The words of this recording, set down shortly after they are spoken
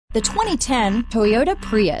The 2010 Toyota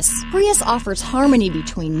Prius. Prius offers harmony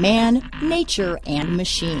between man, nature, and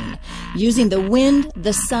machine. Using the wind,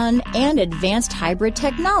 the sun, and advanced hybrid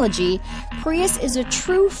technology, Prius is a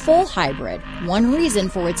true full hybrid, one reason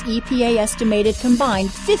for its EPA estimated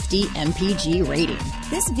combined 50 mpg rating.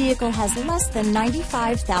 This vehicle has less than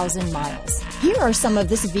 95,000 miles. Here are some of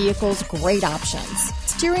this vehicle's great options: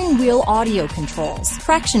 steering wheel audio controls,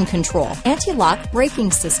 traction control, anti-lock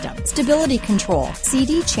braking system, stability control,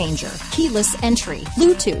 CD changer, keyless entry,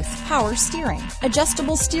 Bluetooth, power steering,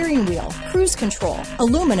 adjustable steering wheel, cruise control,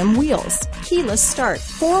 aluminum wheels, keyless start,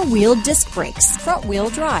 four-wheel disc brakes, front-wheel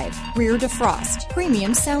drive, rear defrost,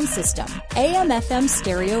 premium sound system, AM/FM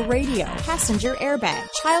stereo radio, passenger airbag,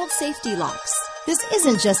 child safety locks. This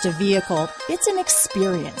isn't just a vehicle, it's an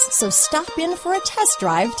experience, so stop in for a test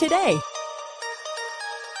drive today.